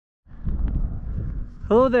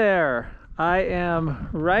Hello there. I am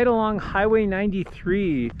right along Highway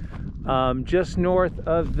 93, just north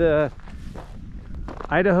of the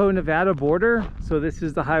Idaho-Nevada border. So this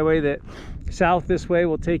is the highway that south this way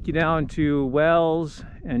will take you down to Wells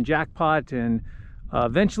and Jackpot and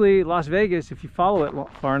eventually Las Vegas if you follow it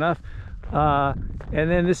far enough.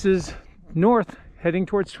 And then this is north heading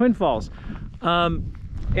towards Twin Falls. And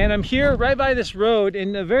I'm here right by this road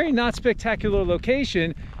in a very not spectacular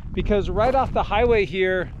location, because right off the highway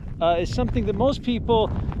here is something that most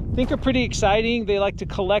people think are pretty exciting. They like to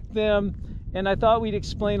collect them, and I thought we'd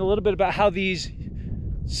explain a little bit about how these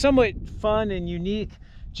somewhat fun and unique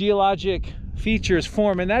geologic features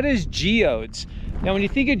form, and that is geodes. Now when you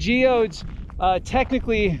think of geodes,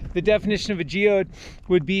 technically the definition of a geode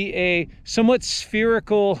would be a somewhat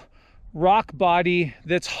spherical rock body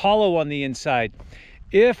that's hollow on the inside.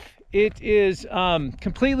 If it is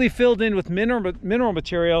completely filled in with mineral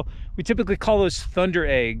material, we typically call those thunder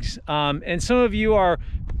eggs. And some of you are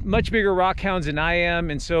much bigger rock hounds than I am,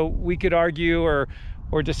 and so we could argue or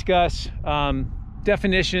discuss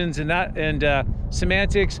definitions and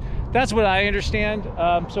semantics. That's what I understand.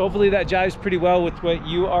 So hopefully that jives pretty well with what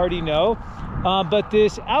you already know. But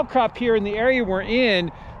this outcrop here in the area we're in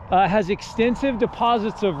has extensive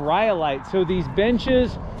deposits of rhyolite. So these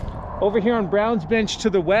benches over here on Brown's Bench to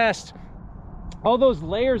the west, all those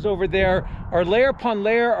layers over there are layer upon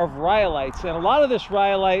layer of rhyolites. And a lot of this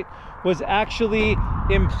rhyolite was actually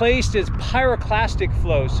emplaced as pyroclastic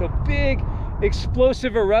flows. So big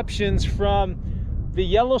explosive eruptions from the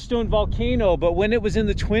Yellowstone volcano, but when it was in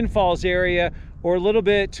the Twin Falls area or a little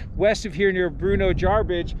bit west of here near Bruno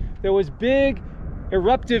Jarbidge, there was big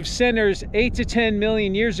eruptive centers 8 to 10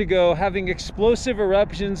 million years ago having explosive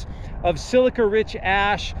eruptions of silica-rich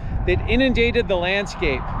ash that inundated the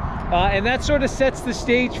landscape. And that sort of sets the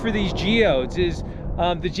stage for these geodes.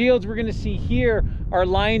 The geodes we're going to see here are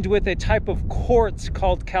lined with a type of quartz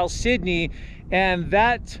called chalcedony, and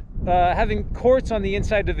that having quartz on the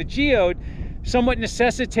inside of the geode somewhat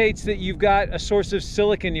necessitates that you've got a source of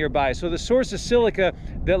silica nearby. So the source of silica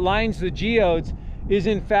that lines the geodes is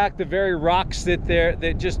in fact the very rocks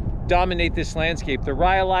that just dominate this landscape. The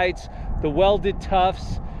rhyolites, the welded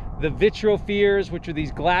tuffs, the vitrophyres, which are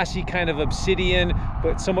these glassy kind of obsidian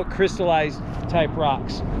but somewhat crystallized type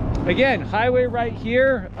rocks. Again, highway right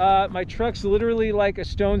here. My truck's literally like a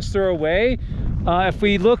stone's throw away. If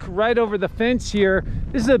we look right over the fence here,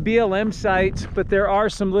 this is a BLM site, but there are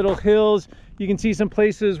some little hills. You can see some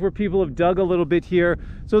places where people have dug a little bit here.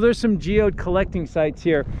 So there's some geode collecting sites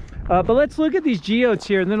here. But let's look at these geodes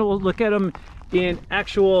here, and then we'll look at them in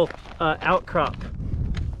actual outcrop.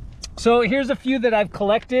 So here's a few that I've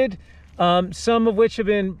collected, some of which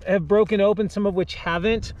have broken open, some of which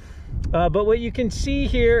haven't. But what you can see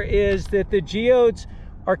here is that the geodes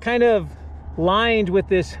are kind of lined with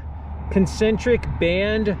this concentric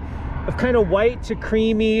band of kind of white to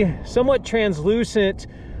creamy, somewhat translucent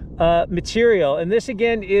material. And this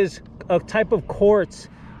again is a type of quartz,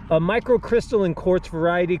 a microcrystalline quartz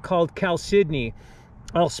variety called chalcedony.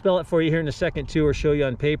 I'll spell it for you here in a second too, or show you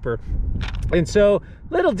on paper. And so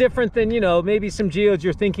a little different than, you know, maybe some geodes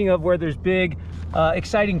you're thinking of where there's big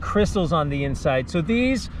exciting crystals on the inside. So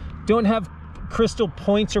these don't have crystal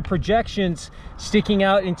points or projections sticking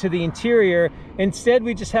out into the interior. Instead,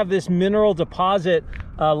 we just have this mineral deposit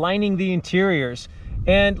lining the interiors.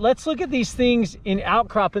 And let's look at these things in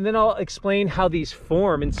outcrop, and then I'll explain how these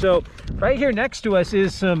form. And so right here next to us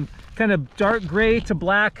is some kind of dark gray to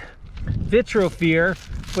black vitrophyre.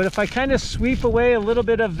 But if I kind of sweep away a little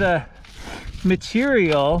bit of the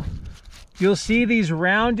material, you'll see these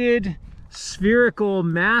rounded spherical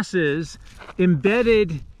masses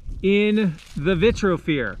embedded in the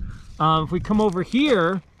vitrophyre. If we come over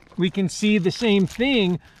here, we can see the same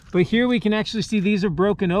thing, but here we can actually see these are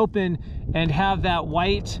broken open and have that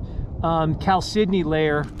white chalcedony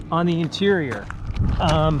layer on the interior.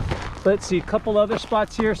 Let's see a couple other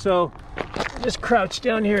spots here. So just crouch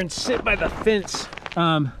down here and sit by the fence.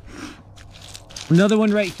 Another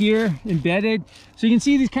one right here embedded. So you can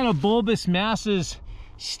see these kind of bulbous masses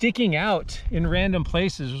sticking out in random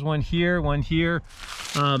places. There's one here, one here.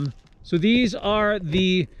 So these are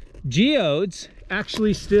the geodes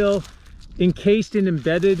actually still encased and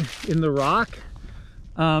embedded in the rock.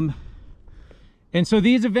 And so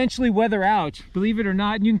these eventually weather out, believe it or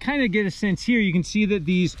not. And you can kind of get a sense here. You can see that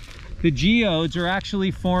the geodes are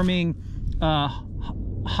actually forming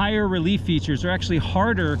higher relief features. They're actually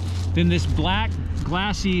harder than this black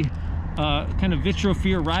glassy kind of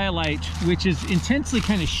vitrophyre rhyolite, which is intensely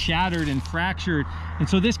kind of shattered and fractured. And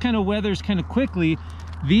so this kind of weathers kind of quickly.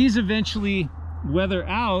 These eventually weather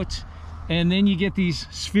out, and then you get these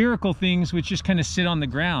spherical things which just kind of sit on the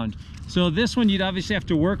ground. So this one you'd obviously have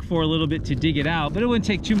to work for a little bit to dig it out, but it wouldn't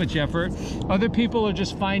take too much effort. Other people are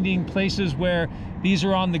just finding places where these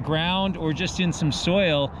are on the ground or just in some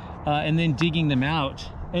soil, and then digging them out.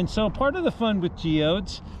 And so part of the fun with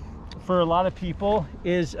geodes for a lot of people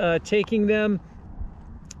is taking them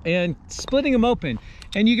and splitting them open.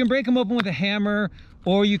 And you can break them open with a hammer,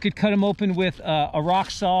 or you could cut them open with a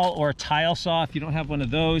rock saw or a tile saw if you don't have one of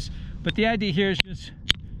those. But the idea here is just,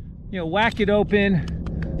 you know, whack it open.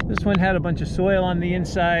 This one had a bunch of soil on the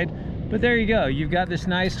inside, but there you go. You've got this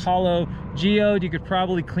nice hollow geode. You could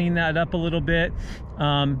probably clean that up a little bit.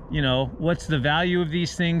 You know, what's the value of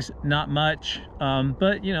these things? Not much,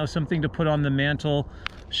 but you know, something to put on the mantle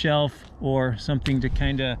shelf, or something to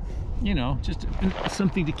kind of, you know, just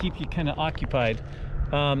something to keep you kind of occupied.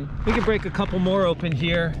 We can break a couple more open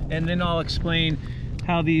here, and then I'll explain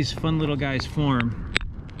how these fun little guys form.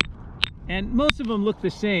 And most of them look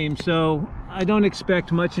the same, so I don't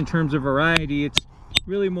expect much in terms of variety. It's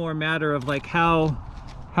really more a matter of like how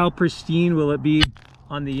pristine will it be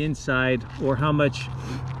on the inside, or how much,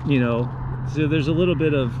 you know. So there's a little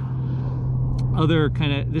bit of other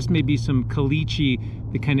kind of, this may be some caliche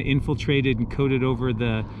that kind of infiltrated and coated over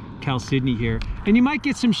the chalcedony here. And you might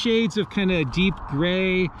get some shades of kind of deep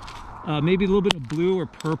gray, maybe a little bit of blue or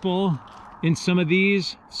purple in some of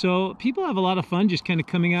these. So people have a lot of fun just kind of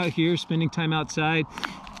coming out here, spending time outside,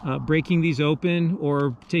 breaking these open,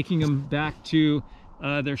 or taking them back to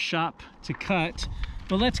their shop to cut.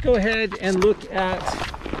 But let's go ahead and look at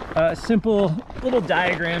a simple little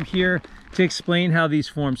diagram here to explain how these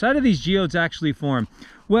form. So how do these geodes actually form?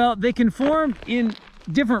 Well, they can form in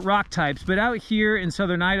different rock types, but out here in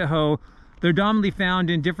southern Idaho, they're dominantly found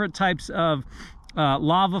in different types of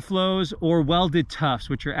lava flows or welded tuffs,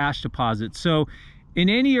 which are ash deposits. So in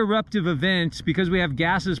any eruptive event, because we have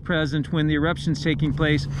gases present when the eruption's taking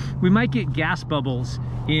place, we might get gas bubbles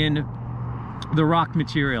in the rock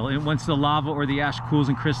material, and once the lava or the ash cools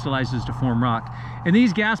and crystallizes to form rock. And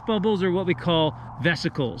these gas bubbles are what we call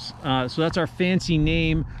vesicles. So that's our fancy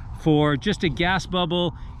name for just a gas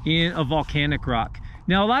bubble in a volcanic rock.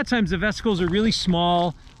 Now, a lot of times the vesicles are really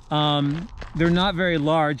small. They're not very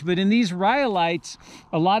large, but in these rhyolites,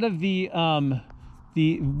 a lot of the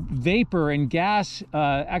vapor and gas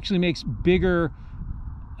actually makes bigger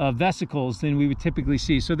vesicles than we would typically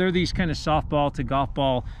see. So they're these kind of softball to golf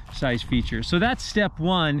ball size features. So that's step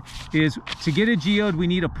one. Is to get a geode, we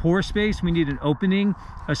need a pore space, we need an opening,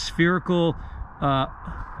 a spherical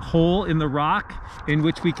hole in the rock in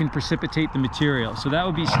which we can precipitate the material. So that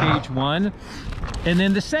would be stage one. And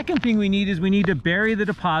then the second thing we need is we need to bury the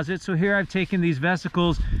deposit. So here I've taken these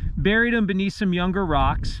vesicles, buried them beneath some younger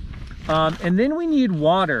rocks, and then we need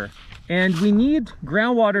water, and we need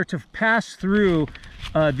groundwater to pass through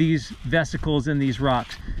these vesicles and these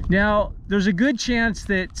rocks. Now, there's a good chance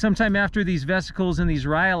that sometime after these vesicles and these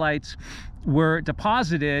rhyolites were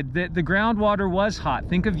deposited, that the groundwater was hot.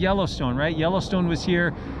 Think of Yellowstone, right? Yellowstone was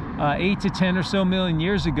here 8 to 10 or so million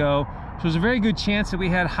years ago. So there's a very good chance that we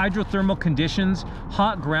had hydrothermal conditions,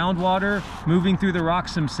 hot groundwater moving through the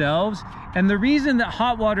rocks themselves. And the reason that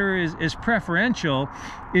hot water is preferential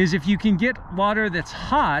is if you can get water that's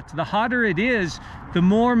hot, the hotter it is, the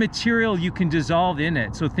more material you can dissolve in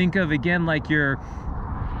it. So think of, again, like your,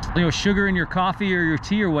 you know, sugar in your coffee or your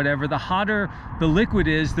tea or whatever. The hotter the liquid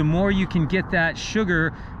is, the more you can get that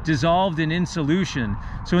sugar dissolved and in solution.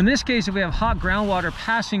 So in this case, if we have hot groundwater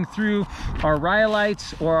passing through our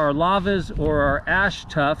rhyolites or our lavas or our ash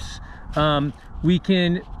tuffs, we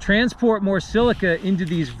can transport more silica into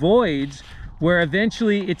these voids, where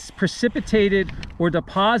eventually it's precipitated or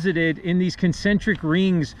deposited in these concentric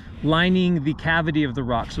rings lining the cavity of the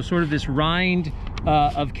rock. So sort of this rind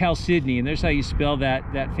of chalcedony, and there's how you spell that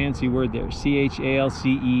fancy word there, C-H-A-L-C-E-D-O-N-Y.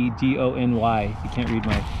 You can't read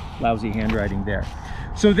my lousy handwriting there.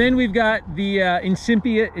 So then we've got the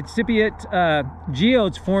incipient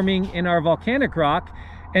geodes forming in our volcanic rock.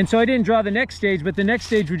 And so I didn't draw the next stage, but the next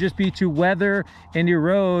stage would just be to weather and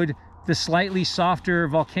erode the slightly softer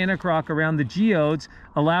volcanic rock around the geodes,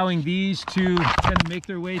 allowing these to kind of make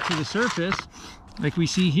their way to the surface, like we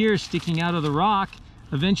see here sticking out of the rock,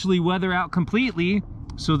 eventually weather out completely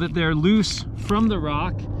so that they're loose from the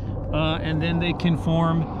rock, and then they can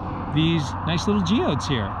form these nice little geodes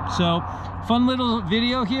here. So fun little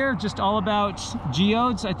video here, just all about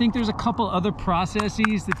geodes. I think there's a couple other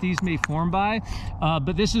processes that these may form by,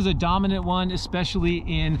 but this is a dominant one, especially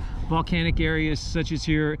in volcanic areas such as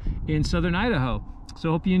here in southern Idaho. So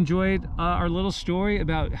I hope you enjoyed our little story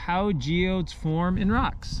about how geodes form in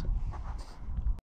rocks.